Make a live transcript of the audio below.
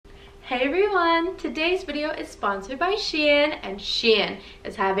Hey everyone! Today's video is sponsored by SHEIN, and SHEIN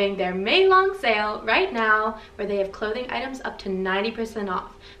is having their May long sale right now where they have clothing items up to 90%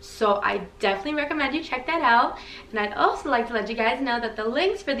 off. So I definitely recommend you check that out. And I'd also like to let you guys know that the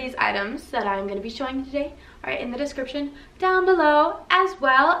links for these items that I'm going to be showing you today are in the description down below, as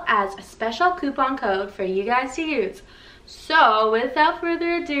well as a special coupon code for you guys to use. So without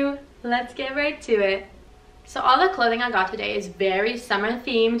further ado, let's get right to it. So all the clothing I got today is very summer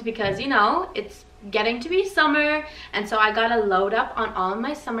themed because, you know, it's getting to be summer, and so I gotta load up on all of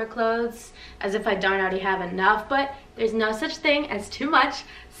my summer clothes as if I don't already have enough, but there's no such thing as too much.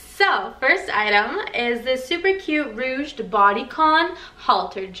 So first item is this super cute Ruched Bodycon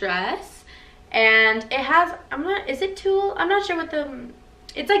halter dress, and it has, is it tulle? I'm not sure what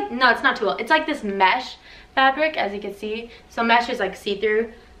it's like. No, it's not tulle. It's like this mesh fabric, as you can see. So mesh is like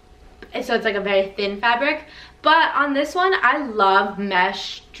see-through, so it's like a very thin fabric. But on this one, I love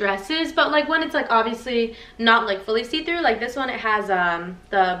mesh dresses, but like when it's like obviously not like fully see-through, like this one, it has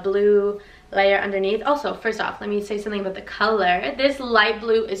the blue layer underneath. Also, first off, let me say something about the color. This light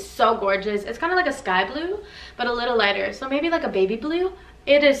blue is so gorgeous. It's kind of like a sky blue, but a little lighter, so maybe like a baby blue.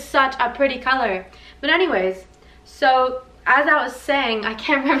 It is such a pretty color. But anyways, so as I was saying, I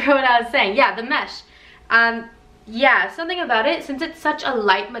can't remember what I was saying. Yeah, the mesh. Yeah, something about it, since it's such a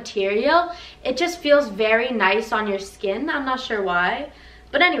light material, it just feels very nice on your skin. I'm not sure why.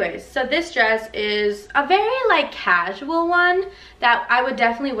 But anyways, so this dress is a very like casual one that I would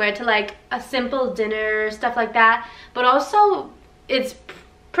definitely wear to like a simple dinner, stuff like that. But also, it's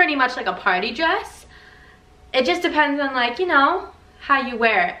pretty much like a party dress. It just depends on, like, you know, how you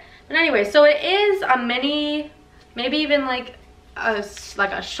wear it. But anyway, so it is a mini, maybe even like a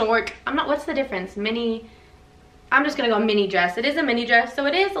short, what's the difference? Mini, I'm just gonna go mini dress. It is a mini dress, so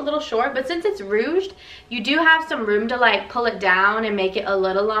it is a little short, but since it's ruched, you do have some room to like pull it down and make it a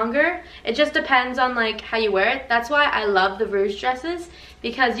little longer. It just depends on like how you wear it. That's why I love the ruched dresses,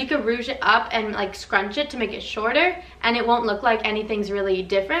 because you could ruche it up and like scrunch it to make it shorter, and it won't look like anything's really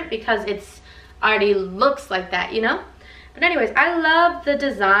different because it's already looks like that, you know? But anyways, I love the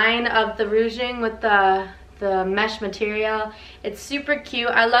design of the ruching with the mesh material. It's super cute.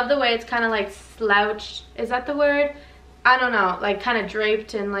 I love the way it's kind of like slouched. Is that the word? I don't know, like kind of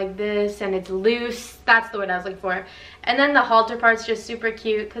draped in like this, and it's loose. That's the word I was looking for. And then the halter part's just super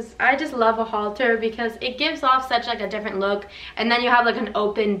cute, because I just love a halter because it gives off such like a different look, and then you have like an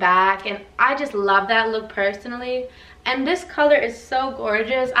open back, and I just love that look personally. And this color is so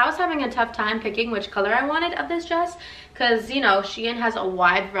gorgeous. I was having a tough time picking which color I wanted of this dress because, you know, SHEIN has a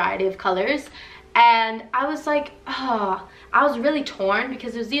wide variety of colors. And I was like, oh, I was really torn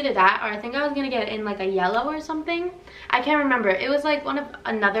because it was either that or I think I was gonna get it in like a yellow or something. I can't remember. It was like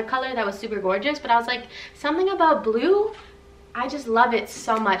another color that was super gorgeous, but I was like, something about blue, I just love it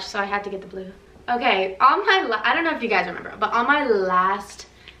so much, so I had to get the blue. Okay, on my, I don't know if you guys remember, but on my last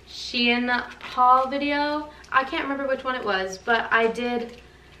SHEIN haul video, I can't remember which one it was, but I did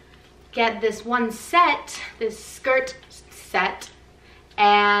get this one set, this skirt set,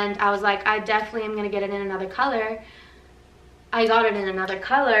 and I was like, I definitely am gonna get it in another color. I got it in another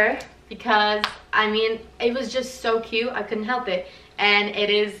color because, I mean, it was just so cute, I couldn't help it. And it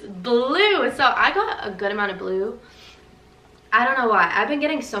is blue, so I got a good amount of blue. I don't know why, I've been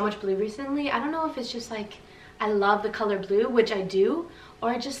getting so much blue recently. I don't know if it's just like, I love the color blue, which I do,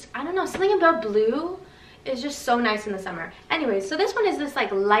 or just, I don't know, something about blue is just so nice in the summer. Anyway, so this one is this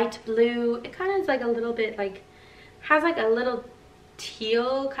like light blue. It kind of is like a little bit like, has like a little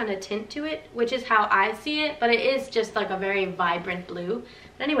teal kind of tint to it, which is how I see it, but it is just like a very vibrant blue.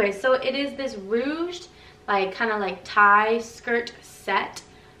 But anyway, so it is this ruched like kind of like tie skirt set.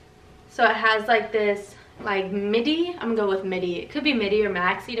 So it has like this like midi, I'm gonna go with midi. It could be midi or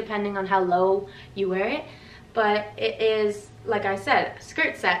maxi depending on how low you wear it, but it is, like I said, a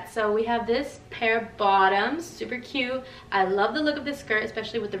skirt set. So we have this pair of bottoms, super cute. I love the look of this skirt,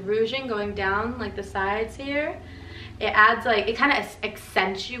 especially with the ruching going down like the sides here. It adds like, it kind of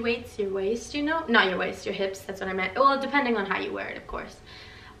accentuates your waist, you know? Not your waist, your hips, that's what I meant. Well, depending on how you wear it, of course.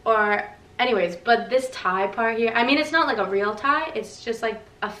 Or, anyways, but this tie part here, I mean, it's not like a real tie, it's just like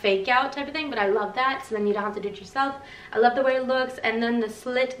a fake out type of thing, but I love that, so then you don't have to do it yourself. I love the way it looks, and then the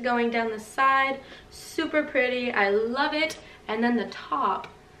slit going down the side, super pretty, I love it. And then the top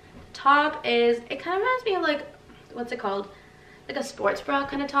is, it kind of reminds me of like, what's it called? Like a sports bra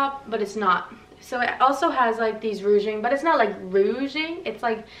kind of top, but it's not. So it also has like these ruching, but it's not like ruching. It's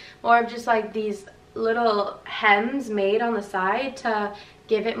like more of just like these little hems made on the side to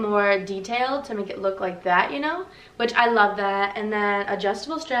give it more detail to make it look like that, you know, which I love that. And then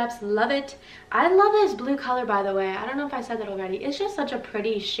adjustable straps, love it. I love this blue color, by the way. I don't know if I said that already. It's just such a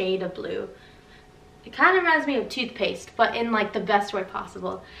pretty shade of blue. It kind of reminds me of toothpaste, but in like the best way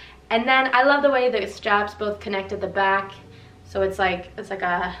possible. And then I love the way the straps both connect at the back. So it's like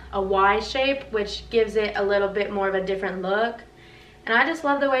a Y shape, which gives it a little bit more of a different look. And I just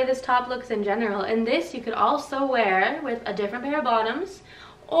love the way this top looks in general. And this you could also wear with a different pair of bottoms,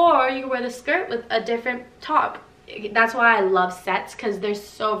 or you could wear the skirt with a different top. That's why I love sets, because they're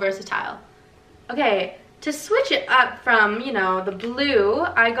so versatile. Okay, to switch it up from, you know, the blue,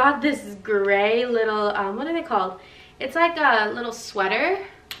 I got this gray little, what are they called? It's like a little sweater,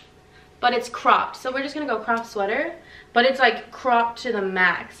 but it's cropped. So we're just gonna go crop sweater, but it's like cropped to the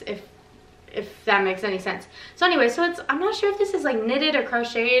max, if that makes any sense. So anyway, so it's, I'm not sure if this is like knitted or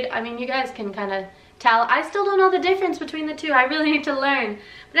crocheted. I mean, you guys can kind of tell. I still don't know the difference between the two. I really need to learn.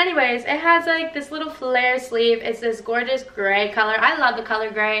 But anyways, it has like this little flare sleeve. It's this gorgeous gray color. I love the color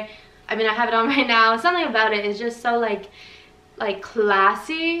gray. I mean, I have it on right now. Something about it is just so like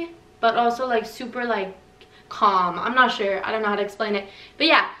classy, but also like super like calm. I'm not sure. I don't know how to explain it. But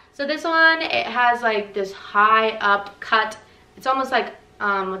yeah, so this one, it has like this high up cut. It's almost like,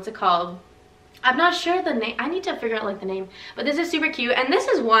 what's it called? I'm not sure the name. I need to figure out like the name. But this is super cute. And this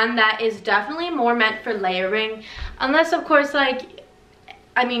is one that is definitely more meant for layering. Unless, of course, like,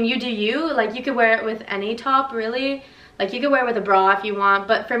 I mean, you do you. Like, you could wear it with any top, really. Like, you could wear it with a bra if you want.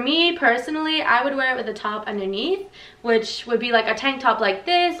 But for me, personally, I would wear it with a top underneath, which would be like a tank top like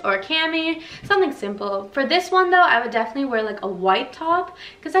this or a cami. Something simple. For this one, though, I would definitely wear like a white top,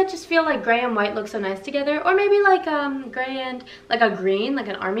 because I just feel like gray and white look so nice together. Or maybe like gray and like a green, like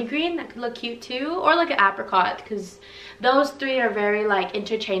an army green. That could look cute too. Or like an apricot, because those three are very like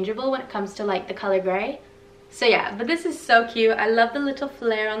interchangeable when it comes to like the color gray. So yeah, but this is so cute. I love the little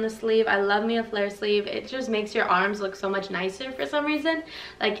flare on the sleeve. I love me a flare sleeve. It just makes your arms look so much nicer for some reason.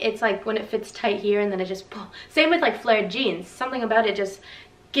 Like, it's like when it fits tight here and then it just, same with like flared jeans. Something about it just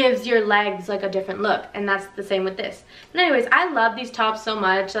gives your legs like a different look, and that's the same with this. But anyways, I love these tops so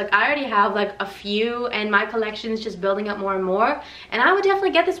much. Like, I already have like a few, and my collection is just building up more and more. And I would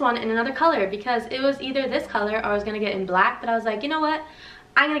definitely get this one in another color, because it was either this color or I was gonna get in black, but I was like, you know what?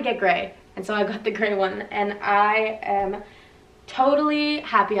 I'm gonna get gray. And so I got the gray one, and I am totally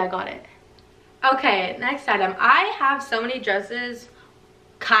happy I got it. Okay, next item. I have so many dresses,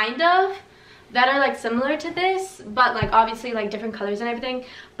 kind of, that are like similar to this, but like obviously like different colors and everything.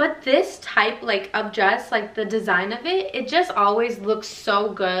 But this type like of dress, like the design of it, it just always looks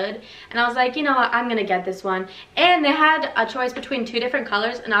so good. And I was like, you know what, I'm gonna get this one. And they had a choice between two different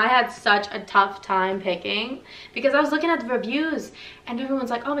colors, and I had such a tough time picking, because I was looking at the reviews and everyone's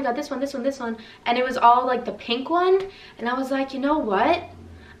like, oh my god, this one, this one, this one, and it was all like the pink one. And I was like, you know what,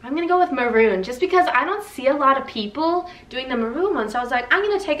 I'm gonna go with maroon, just because I don't see a lot of people doing the maroon one. So I was like, I'm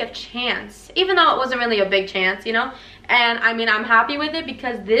gonna take a chance, even though it wasn't really a big chance, you know. And I mean, I'm happy with it,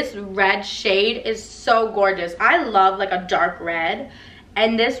 because this red shade is so gorgeous. I love like a dark red,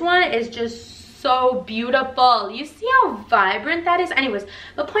 and this one is just so beautiful. You see how vibrant that is? Anyways,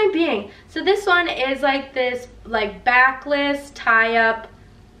 the point being, so this one is like this like backless tie up,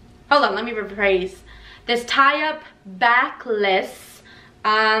 hold on, let me rephrase, this tie up backless,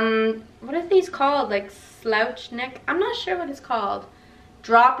 what are these called? Like slouch neck? I'm not sure what it's called.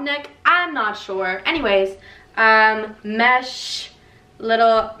 Drop neck? I'm not sure. Anyways, mesh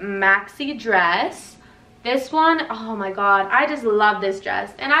little maxi dress. This one, oh my god, I just love this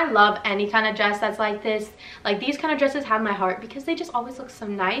dress. And I love any kind of dress that's like this. Like, these kind of dresses have my heart, because they just always look so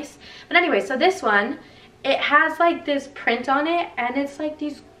nice. But anyway, so this one, it has like this print on it, and it's like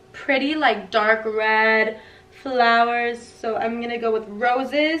these pretty like dark red flowers. So I'm gonna go with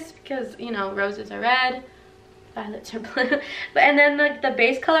roses, because you know roses are red, violets are blue. But and then like the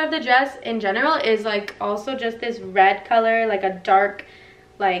base color of the dress in general is like also just this red color, like a dark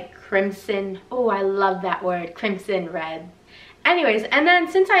like crimson. Oh, I love that word, crimson red. Anyways, and then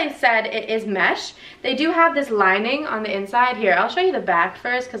since I said it is mesh, they do have this lining on the inside. Here, I'll show you the back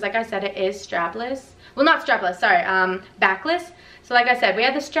first, because like I said, it is strapless. Well, not strapless, sorry, backless. So like I said, we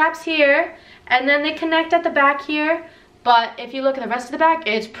have the straps here, and then they connect at the back here. But if you look at the rest of the back,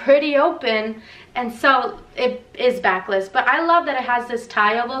 it's pretty open, and so it is backless. But I love that it has this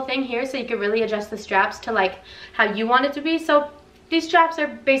tieable thing here, so you can really adjust the straps to like how you want it to be. So these straps are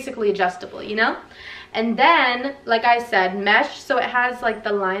basically adjustable, you know. And then, like I said, mesh, so it has like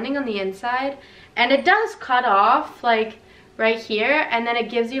the lining on the inside, and it does cut off like right here, and then it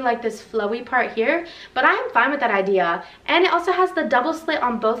gives you like this flowy part here. But I'm fine with that idea. And it also has the double slit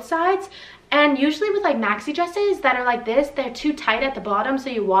on both sides. And usually with like maxi dresses that are like this, they're too tight at the bottom so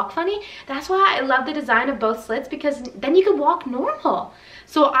you walk funny. That's why I love the design of both slits, because then you can walk normal.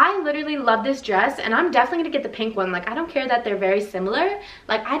 So I literally love this dress, and I'm definitely gonna get the pink one. Like, I don't care that they're very similar.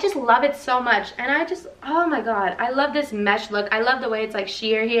 Like, I just love it so much. And I just, oh my god, I love this mesh look. I love the way it's like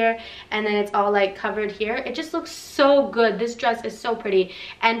sheer here and then it's all like covered here. It just looks so good. This dress is so pretty,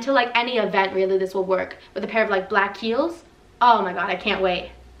 and to like any event really this will work with a pair of like black heels. Oh my god, I can't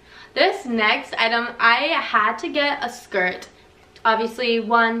wait. This next item, I had to get a skirt. Obviously,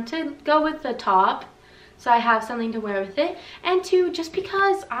 one, to go with the top, so I have something to wear with it, and two, just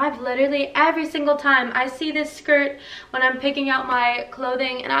because I've literally every single time I see this skirt when I'm picking out my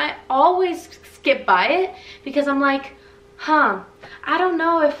clothing, and I always skip by it because I'm like, I don't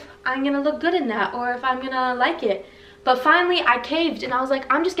know if I'm gonna look good in that or if I'm gonna like it. But finally I caved and I was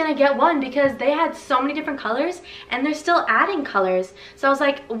like, I'm just gonna get one, because they had so many different colors and they're still adding colors. So I was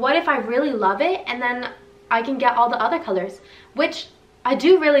like, what if I really love it and then I can get all the other colors, which I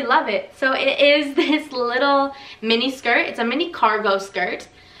do really love it. So it is this little mini skirt. It's a mini cargo skirt,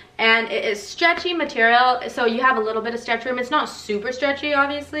 and it is stretchy material, so you have a little bit of stretch room. It's not super stretchy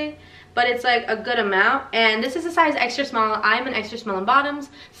obviously, but it's like a good amount. And this is a size extra small. I'm an extra small in bottoms,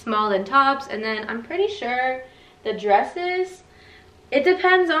 small in tops, and then I'm pretty sure the dresses, it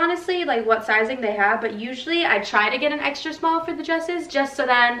depends honestly like what sizing they have, but usually I try to get an extra small for the dresses, just so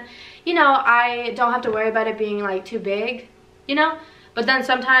then, you know, I don't have to worry about it being like too big, you know. But then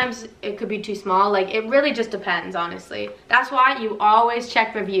sometimes it could be too small. Like, it really just depends, honestly. That's why you always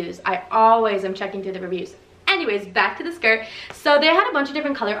check reviews. I always am checking through the reviews. Anyways, back to the skirt. So they had a bunch of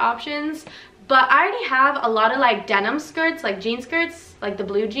different color options, but I already have a lot of like denim skirts, like jean skirts, like the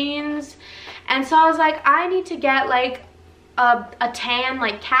blue jeans. And so I was like, I need to get like a tan,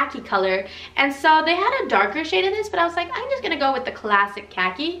 like khaki color. And so they had a darker shade of this, but I was like, I'm just gonna go with the classic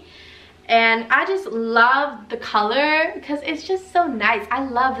khaki. And I just love the color because it's just so nice. I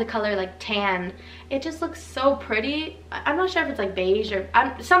love the color like tan. It just looks so pretty. I'm not sure if it's like beige or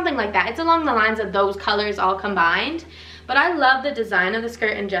something like that. It's along the lines of those colors all combined. But I love the design of the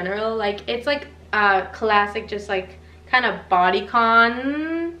skirt in general. Like, it's like a classic, just like kind of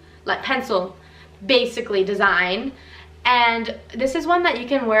bodycon, like pencil basically design. And this is one that you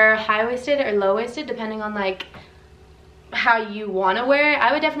can wear high-waisted or low-waisted depending on like how you want to wear it.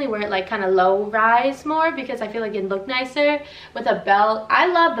 I would definitely wear it like kind of low rise more, because I feel like it'd look nicer with a belt. I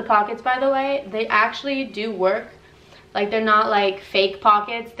love the pockets, by the way. They actually do work. Like, they're not like fake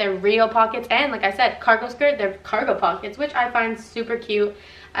pockets, they're real pockets. And like I said, cargo skirt, they're cargo pockets, which I find super cute.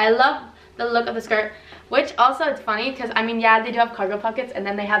 I love the look of the skirt, which also it's funny because I mean, yeah, they do have cargo pockets and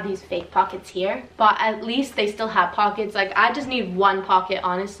then they have these fake pockets here, but at least they still have pockets. Like, I just need one pocket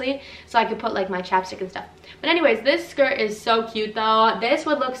honestly, so I could put like my chapstick and stuff. But anyways, this skirt is so cute though. This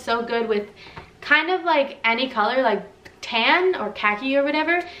would look so good with kind of like any color, like tan or khaki or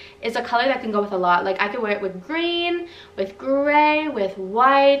whatever is a color that can go with a lot. Like, I could wear it with green, with gray, with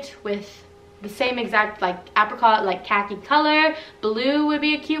white, with the same exact like apricot, like khaki color. Blue would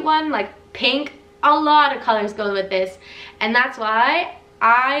be a cute one, like pink. A lot of colors go with this, and that's why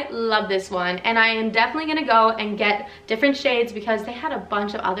I love this one. And I am definitely gonna go and get different shades because they had a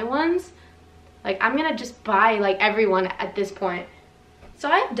bunch of other ones. Like, I'm gonna just buy like everyone at this point. So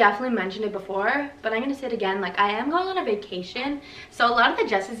I've definitely mentioned it before, but I'm gonna say it again. Like, I am going on a vacation, so a lot of the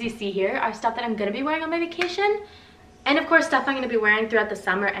dresses you see here are stuff that I'm gonna be wearing on my vacation, and of course stuff I'm gonna be wearing throughout the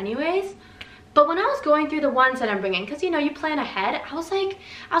summer anyways. But when I was going through the ones that I'm bringing, because, you know, you plan ahead, I was kind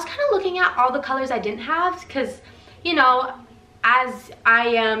of looking at all the colors I didn't have, because, you know, as I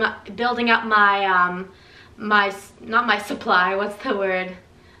am building up my, not my supply, what's the word?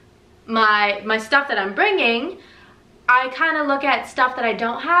 My stuff that I'm bringing, I kind of look at stuff that I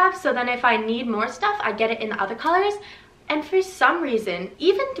don't have, so then if I need more stuff, I get it in the other colors. And for some reason,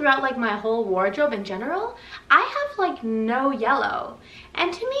 even throughout like my whole wardrobe in general, I have like no yellow.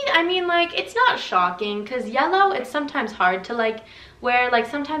 And to me, I mean, like, it's not shocking because yellow, it's sometimes hard to like wear. Like,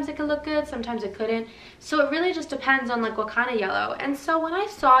 sometimes it could look good, sometimes it couldn't. So it really just depends on like what kind of yellow. And so when I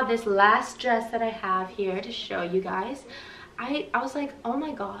saw this last dress that I have here to show you guys, I was like, oh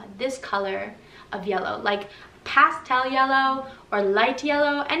my god, this color of yellow, like pastel yellow or light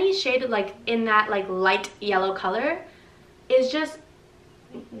yellow, any shade of like in that like light yellow color is just,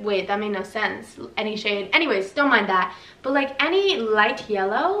 wait, that made no sense, any shade, anyways, don't mind that, but like any light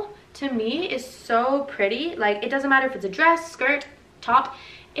yellow to me is so pretty. Like, it doesn't matter if it's a dress, skirt, top,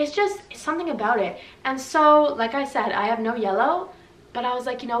 it's just something about it. And so like I said, I have no yellow, but I was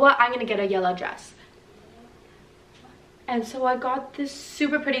like, you know what, I'm gonna get a yellow dress. And so I got this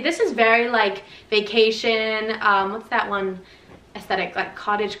super pretty, this is very like vacation, what's that one, aesthetic, like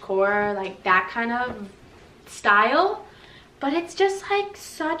cottagecore, like that kind of style. But it's just like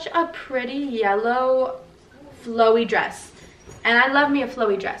such a pretty yellow flowy dress, and I love me a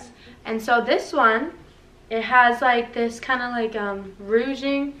flowy dress. And so this one, it has like this kind of like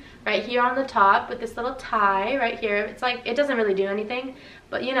ruching right here on the top with this little tie right here. It's like, it doesn't really do anything,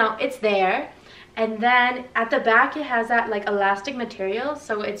 but you know, it's there. And then at the back it has that like elastic material,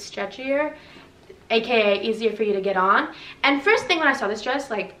 so it's stretchier, aka easier for you to get on. And first thing when I saw this dress,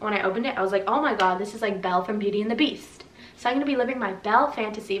 like when I opened it, I was like, oh my god, this is like Belle from Beauty and the Beast. So I'm gonna be living my Belle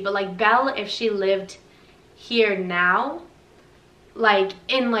fantasy, but like Belle if she lived here now, like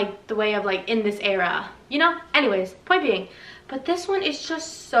in like the way of like in this era, you know. Anyways, point being, but this one is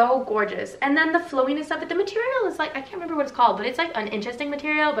just so gorgeous. And then the flowiness of it, the material is like, I can't remember what it's called, but it's like an interesting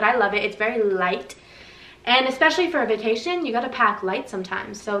material, but I love it. It's very light, and especially for a vacation, you gotta pack light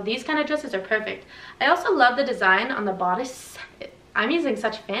sometimes, so these kind of dresses are perfect. I also love the design on the bodice. I'm using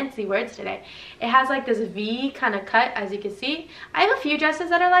such fancy words today. It has like this V kind of cut, as you can see. I have a few dresses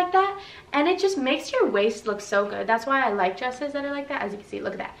that are like that, and it just makes your waist look so good. That's why I like dresses that are like that. As you can see,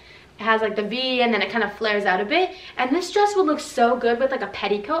 look at that. It has like the V, and then it kind of flares out a bit. And this dress would look so good with like a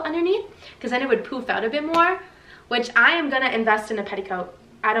petticoat underneath, because then it would poof out a bit more, which I am gonna invest in a petticoat.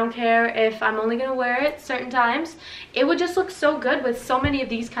 I don't care if I'm only gonna wear it certain times. It would just look so good with so many of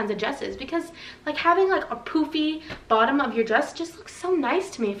these kinds of dresses, because like having like a poofy bottom of your dress just looks so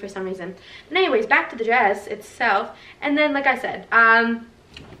nice to me for some reason. But anyways, back to the dress itself. And then like I said,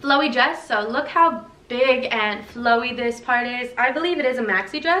 flowy dress. So look how big and flowy this part is. I believe it is a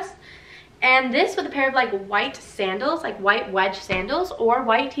maxi dress. And this with a pair of like white sandals, like white wedge sandals or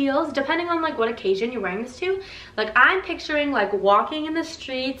white heels, depending on like what occasion you're wearing this to. Like I'm picturing like walking in the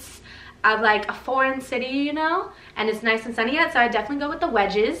streets of like a foreign city, you know, and it's nice and sunny out, so I definitely go with the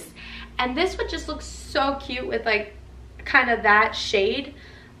wedges. And this would just look so cute with like kind of that shade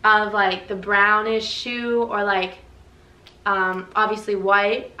of like the brownish shoe, or like obviously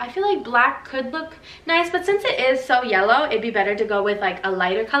white. I feel like black could look nice, but since it is so yellow, it'd be better to go with like a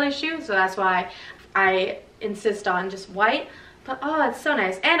lighter color shoe, so that's why I insist on just white. But oh, it's so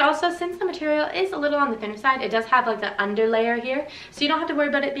nice. And also, since the material is a little on the thinner side, it does have like the under layer here, so you don't have to worry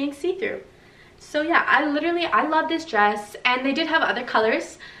about it being see-through. So yeah, I love this dress, and they did have other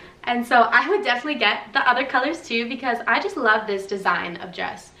colors, and so I would definitely get the other colors too, because I just love this design of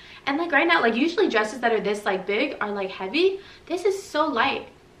dress. And like right now, like usually dresses that are this like big are like heavy. This is so light,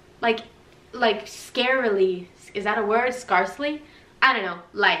 like scarily, is that a word? Scarcely, I don't know,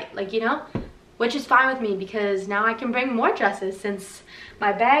 light, like, you know, which is fine with me, because now I can bring more dresses since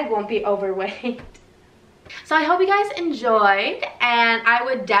my bag won't be overweight. So I hope you guys enjoyed, and I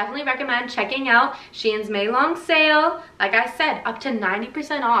would definitely recommend checking out Shein's May long sale. Like I said, up to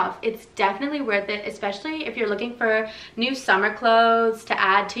 90% off. It's definitely worth it, especially if you're looking for new summer clothes to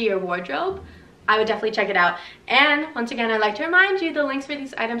add to your wardrobe. I would definitely check it out. And once again, I'd like to remind you the links for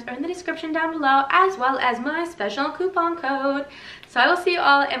these items are in the description down below, as well as my special coupon code. So I will see you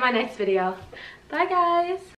all in my next video. Bye guys!